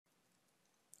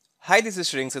Hi, this is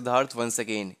Sriyank Siddhartha once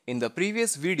again. In the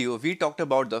previous video, we talked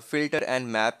about the filter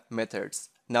and map methods.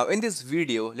 Now in this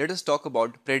video, let us talk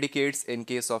about predicates in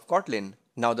case of Kotlin.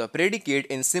 Now the predicate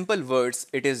in simple words,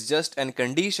 it is just an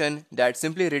condition that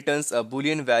simply returns a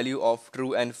boolean value of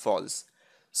true and false.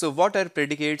 So what are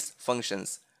predicates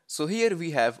functions? So here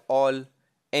we have all,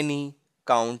 any,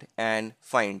 count and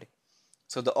find.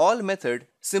 So the all method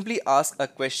simply asks a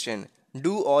question.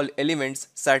 Do all elements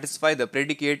satisfy the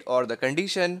predicate or the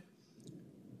condition?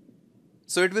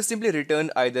 So it will simply return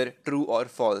either true or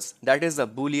false. That is a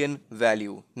boolean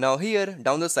value. Now here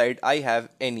down the side I have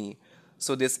any.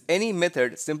 So this any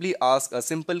method simply asks a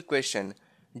simple question.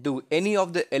 Do any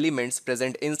of the elements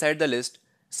present inside the list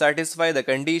satisfy the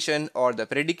condition or the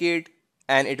predicate?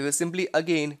 And it will simply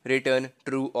again return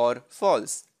true or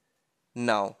false.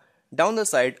 Now down the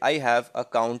side I have a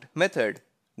count method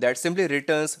that simply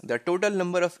returns the total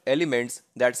number of elements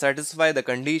that satisfy the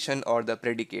condition or the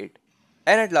predicate.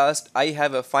 And at last, I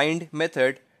have a find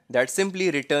method that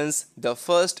simply returns the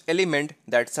first element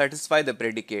that satisfies the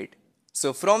predicate.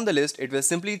 So from the list, it will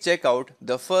simply check out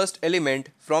the first element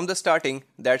from the starting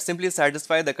that simply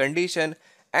satisfies the condition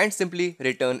and simply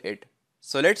return it.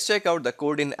 So let's check out the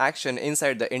code in action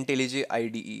inside the IntelliJ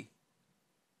IDE.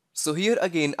 So here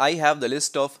again I have the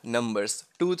list of numbers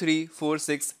 2, 3, 4,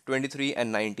 6, 23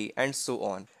 and 90 and so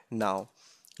on. Now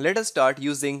let us start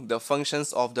using the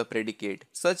functions of the predicate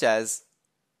such as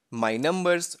my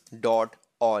numbers dot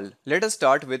all. Let us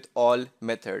start with all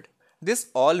method. This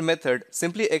all method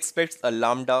simply expects a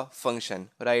lambda function,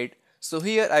 right? So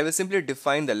here I will simply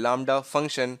define the lambda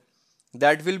function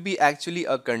that will be actually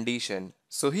a condition.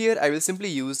 So here I will simply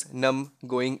use num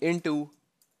going into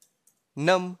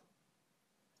num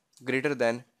greater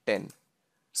than 10.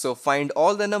 So find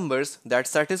all the numbers that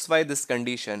satisfy this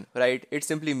condition, right? It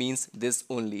simply means this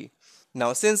only.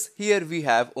 Now since here we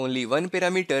have only one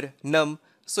parameter num,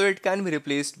 so it can be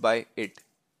replaced by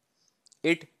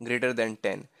it greater than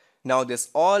 10. Now this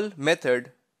all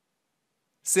method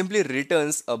simply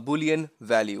returns a boolean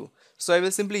value. So I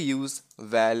will simply use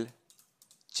val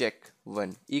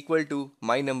check1 equal to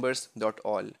my numbers dot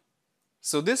all.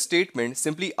 So this statement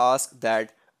simply asks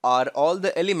that are all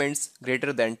the elements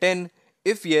greater than 10?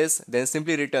 If yes, then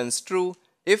simply returns true.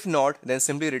 If not, then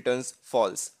simply returns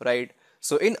false, right?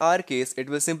 So in our case,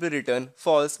 it will simply return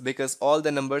false because all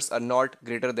the numbers are not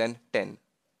greater than 10.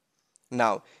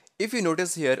 Now, if you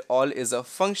notice here, all is a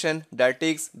function that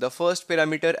takes the first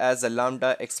parameter as a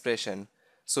lambda expression.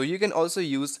 So you can also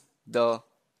use the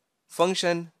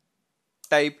function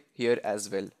type here as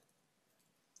well.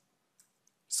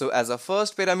 So as a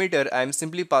first parameter, I am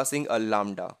simply passing a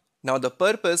lambda. Now the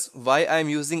purpose why I am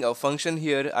using a function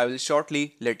here, I will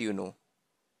shortly let you know.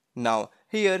 Now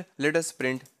here let us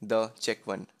print the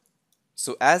check1.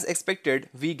 So as expected,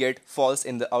 we get false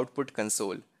in the output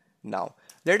console. Now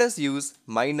let us use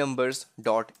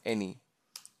myNumbers.any.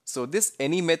 So this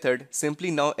any method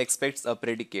simply now expects a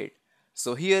predicate.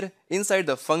 So here inside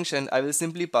the function, I will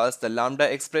simply pass the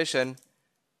lambda expression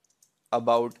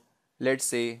about, let's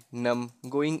say, num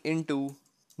going into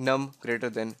num greater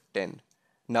than 10.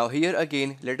 Now here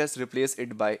again let us replace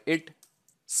it by it.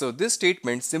 So this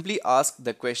statement simply asks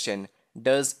the question,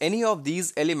 does any of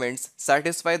these elements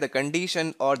satisfy the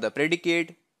condition or the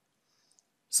predicate?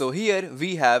 So here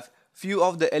we have few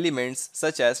of the elements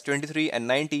such as 23 and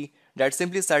 90 that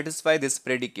simply satisfy this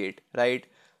predicate, right?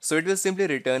 So it will simply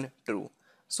return true.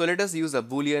 So let us use a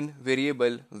boolean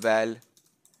variable val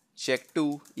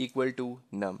check2 equal to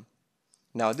num.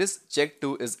 Now this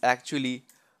check2 is actually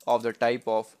of the type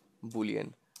of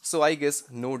boolean. So I guess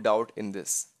no doubt in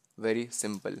this. Very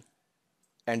simple.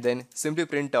 And then simply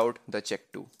print out the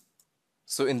check2.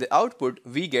 So in the output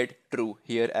we get true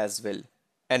here as well.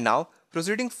 And now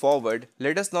proceeding forward,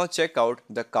 let us now check out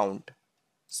the count.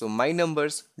 So my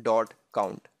numbers dot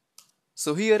count.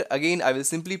 So here again I will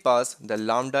simply pass the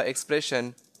lambda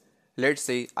expression, let's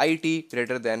say it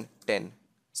greater than 10.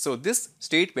 So this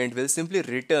statement will simply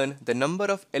return the number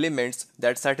of elements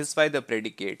that satisfy the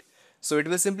predicate. So it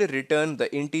will simply return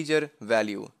the integer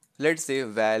value. Let's say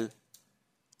val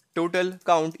total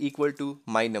count equal to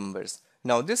my numbers.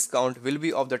 Now this count will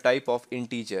be of the type of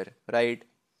integer, right?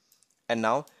 And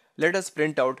now let us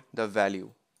print out the value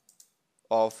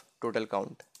of total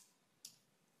count.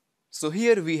 So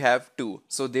here we have 2.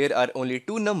 So there are only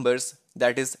two numbers,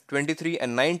 that is 23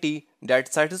 and 90,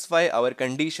 that satisfy our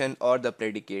condition or the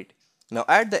predicate. Now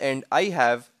at the end I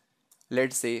have,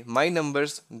 let's say, my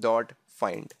numbers dot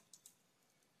find.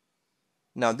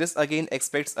 Now this again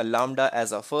expects a lambda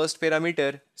as a first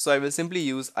parameter, so I will simply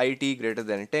use it greater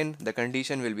than 10, the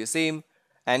condition will be same,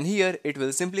 and here it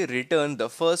will simply return the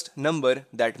first number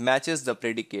that matches the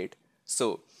predicate.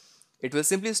 So it will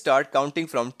simply start counting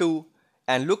from 2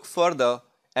 and look for the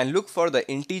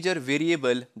integer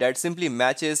variable that simply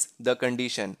matches the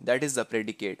condition, that is the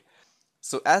predicate.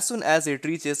 So as soon as it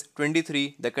reaches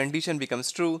 23, the condition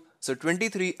becomes true. So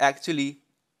 23 actually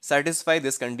satisfy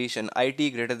this condition, it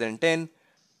greater than 10.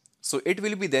 So it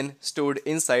will be then stored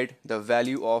inside the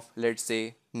value of, let's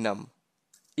say, num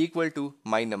equal to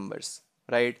my numbers,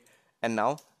 right? And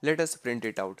now let us print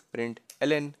it out. Print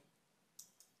ln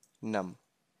num.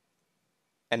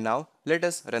 And now let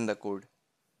us run the code.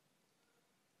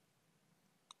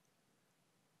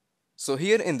 So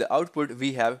here in the output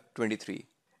we have 23,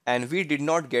 and we did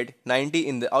not get 90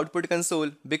 in the output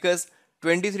console because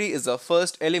 23 is the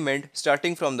first element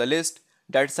starting from the list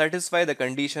that satisfy the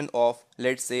condition of,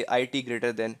 let's say, it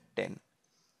greater than 10.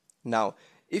 Now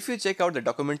if you check out the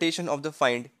documentation of the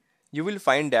find, you will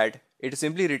find that it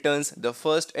simply returns the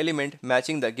first element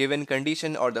matching the given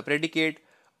condition or the predicate,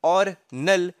 or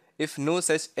null if no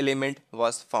such element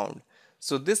was found.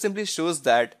 So this simply shows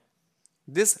that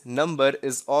this number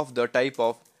is of the type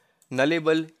of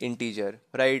nullable integer,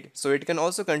 right? So it can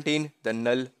also contain the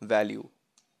null value.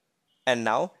 And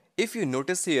now if you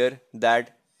notice here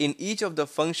that in each of the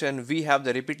function we have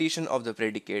the repetition of the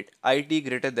predicate it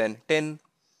greater than 10,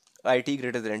 it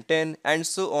greater than 10, and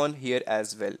so on here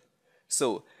as well.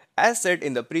 So as said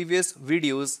in the previous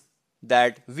videos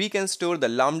that we can store the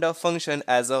lambda function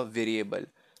as a variable.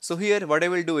 So here what I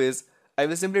will do is I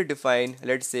will simply define,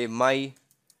 let's say, my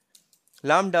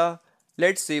lambda,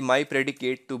 let's say my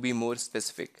predicate to be more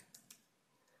specific,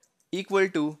 equal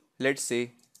to, let's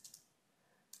say,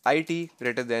 it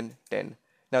greater than 10.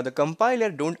 Now the compiler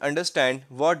don't understand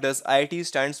what does it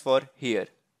stands for here,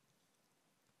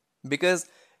 because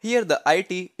here the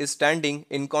it is standing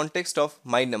in context of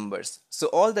my numbers. So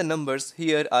all the numbers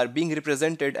here are being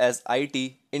represented as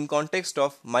it in context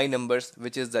of my numbers,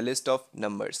 which is the list of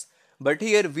numbers. But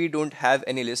here we don't have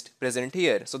any list present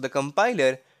here. So the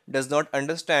compiler does not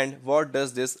understand what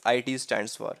does this it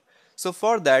stands for. So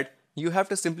for that you have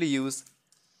to simply use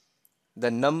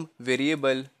the num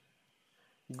variable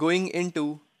going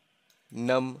into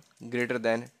num greater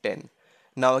than 10.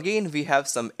 Now again we have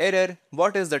some error.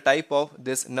 What is the type of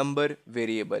this number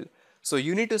variable? So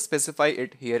you need to specify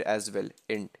it here as well,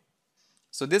 int.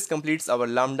 So this completes our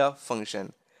lambda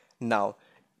function. Now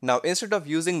instead of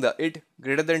using the it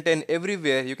greater than 10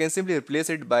 everywhere, you can simply replace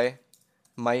it by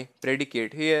my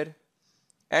predicate here,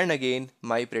 and again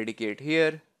my predicate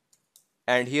here,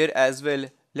 and here as well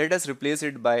let us replace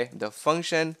it by the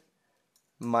function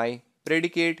my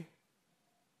predicate,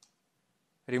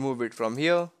 remove it from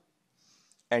here,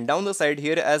 and down the side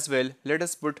here as well let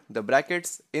us put the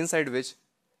brackets inside which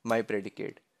my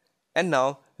predicate. And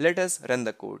now let us run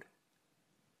the code.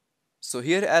 So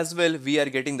here as well we are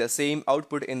getting the same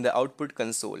output in the output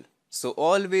console. So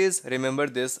always remember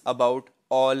this about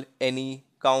all, any,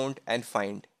 count and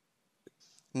find.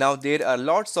 Now there are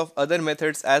lots of other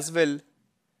methods as well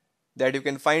that you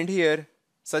can find here,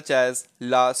 such as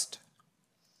last,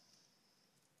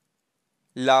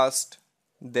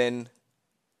 then,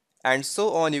 and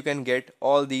so on. You can get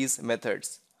all these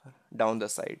methods down the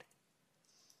side.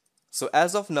 So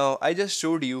as of now I just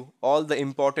showed you all the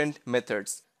important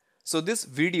methods. So this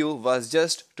video was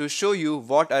just to show you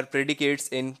what are predicates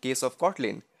in case of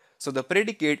Kotlin. So the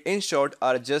predicate in short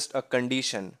are just a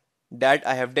condition that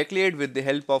I have declared with the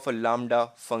help of a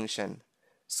lambda function.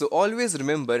 So always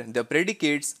remember, the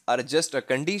predicates are just a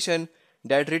condition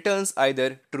that returns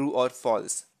either true or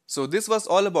false. So this was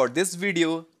all about this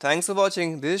video. Thanks for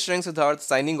watching. This is Sriyank Siddhartha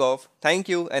signing off. Thank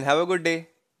you and have a good day.